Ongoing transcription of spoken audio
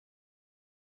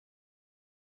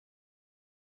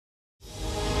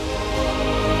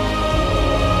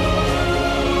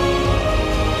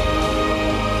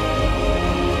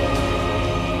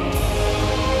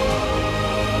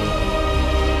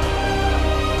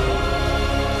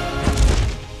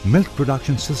milk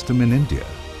production system in India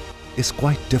is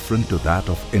quite different to that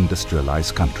of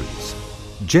industrialized countries.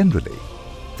 Generally,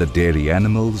 the dairy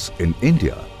animals in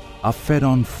India are fed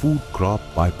on food crop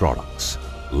byproducts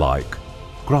like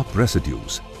crop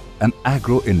residues and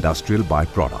agro-industrial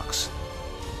byproducts,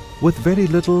 with very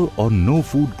little or no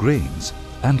food grains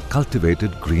and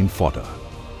cultivated green fodder.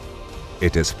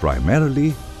 It is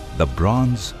primarily the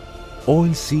bran,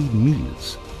 oilseed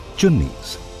meals,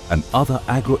 chunnis and other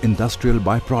agro-industrial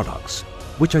byproducts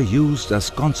which are used as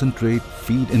concentrate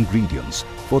feed ingredients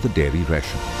for the dairy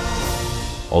ration.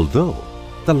 Although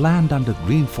the land under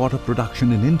green fodder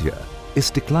production in India is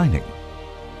declining,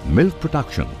 milk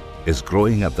production is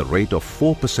growing at the rate of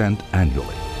 4%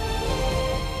 annually,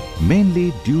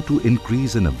 mainly due to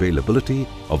increase in availability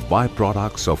of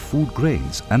byproducts of food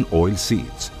grains and oil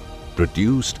seeds,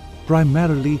 produced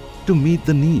primarily to meet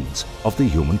the needs of the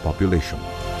human population.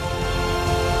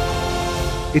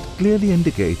 It clearly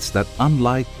indicates that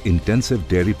unlike intensive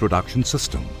dairy production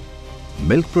system,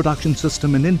 milk production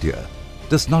system in India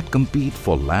does not compete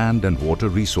for land and water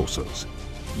resources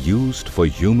used for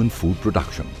human food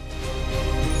production.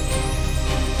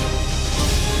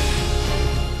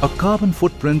 A carbon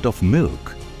footprint of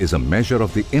milk is a measure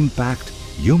of the impact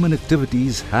human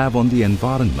activities have on the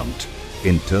environment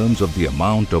in terms of the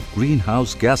amount of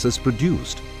greenhouse gases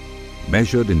produced,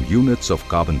 measured in units of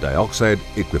carbon dioxide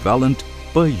equivalent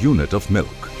per unit of milk.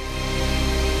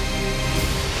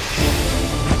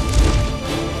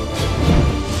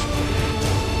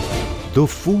 The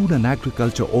Food and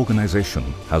Agriculture Organization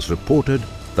has reported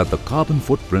that the carbon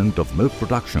footprint of milk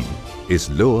production is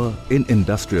lower in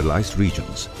industrialized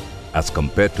regions as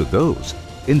compared to those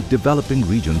in developing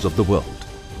regions of the world,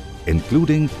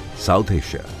 including South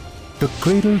Asia. The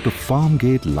Cradle to Farm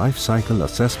Gate Life Cycle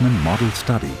Assessment Model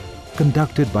Study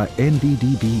conducted by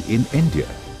NDDB in India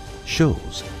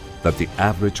shows that the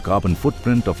average carbon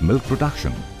footprint of milk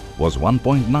production was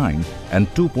 1.9 and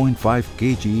 2.5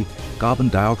 kg carbon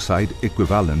dioxide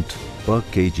equivalent per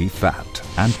kg fat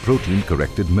and protein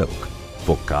corrected milk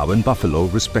for cow and buffalo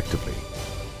respectively,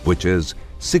 which is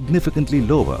significantly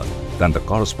lower than the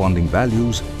corresponding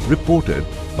values reported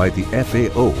by the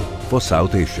FAO for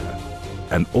South Asia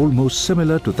and almost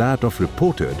similar to that of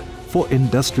reported for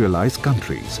industrialized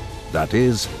countries, that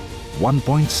is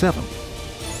 1.7.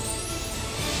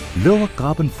 Lower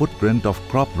carbon footprint of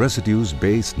crop residues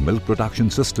based milk production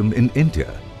system in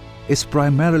India is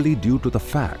primarily due to the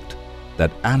fact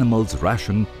that animals'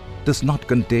 ration does not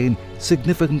contain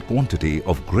significant quantity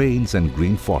of grains and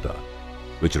green fodder,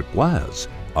 which requires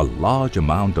a large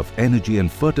amount of energy and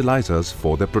fertilizers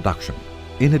for their production.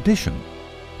 In addition,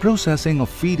 processing of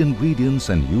feed ingredients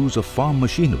and use of farm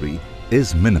machinery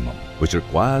is minimum, which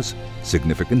requires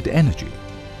significant energy.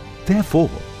 Therefore,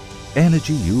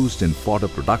 energy used in fodder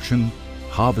production,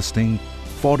 harvesting,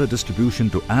 fodder distribution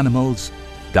to animals,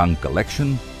 dung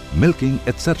collection, milking,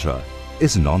 etc.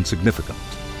 is non-significant.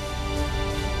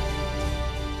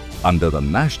 Under the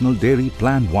National Dairy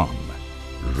Plan 1,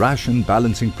 ration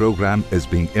balancing program is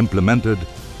being implemented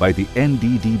by the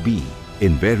NDDB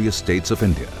in various states of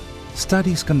India.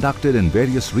 Studies conducted in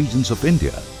various regions of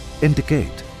India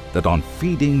indicate that on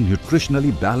feeding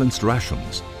nutritionally balanced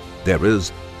rations, there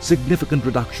is significant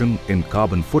reduction in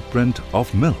carbon footprint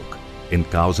of milk in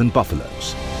cows and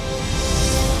buffaloes.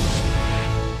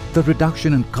 The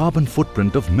reduction in carbon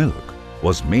footprint of milk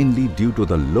was mainly due to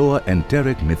the lower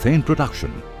enteric methane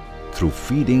production through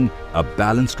feeding a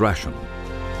balanced ration,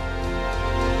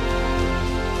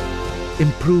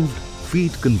 improved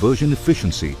feed conversion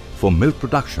efficiency for milk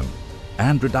production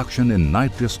and reduction in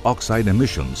nitrous oxide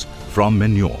emissions from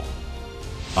manure.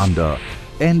 Under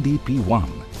NDP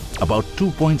 1, about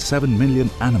 2.7 million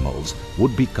animals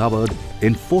would be covered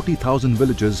in 40,000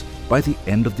 villages by the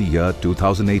end of the year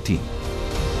 2018.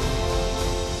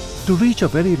 To reach a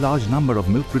very large number of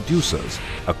milk producers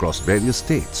across various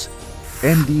states,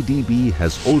 NDDB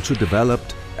has also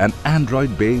developed an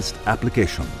Android-based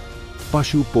application,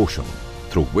 Pashu Poshan,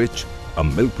 through which a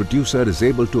milk producer is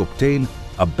able to obtain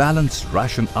a balanced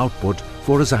ration output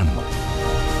for his animal.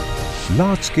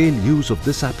 Large-scale use of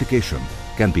this application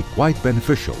can be quite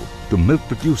beneficial to milk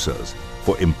producers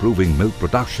for improving milk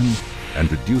production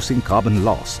and reducing carbon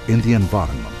loss in the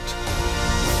environment.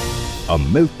 A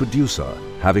milk producer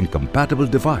having compatible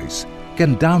device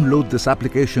can download this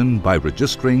application by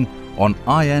registering on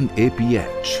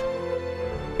INAPH,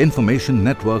 Information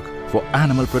Network for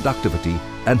Animal Productivity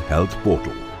and Health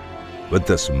Portal. With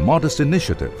this modest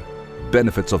initiative,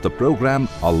 benefits of the program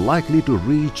are likely to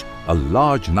reach a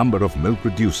large number of milk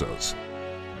producers.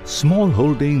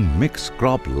 Smallholding mixed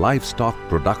crop livestock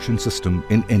production system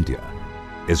in India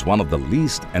is one of the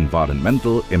least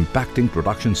environmental impacting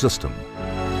production system.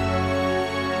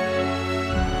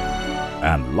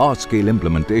 And large-scale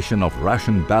implementation of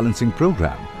ration balancing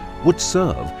program would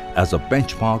serve as a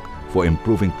benchmark for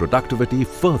improving productivity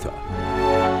further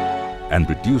and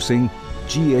reducing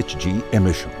GHG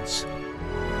emissions.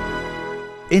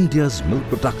 India's milk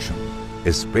production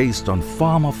is based on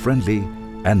farmer-friendly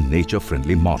and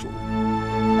nature-friendly model.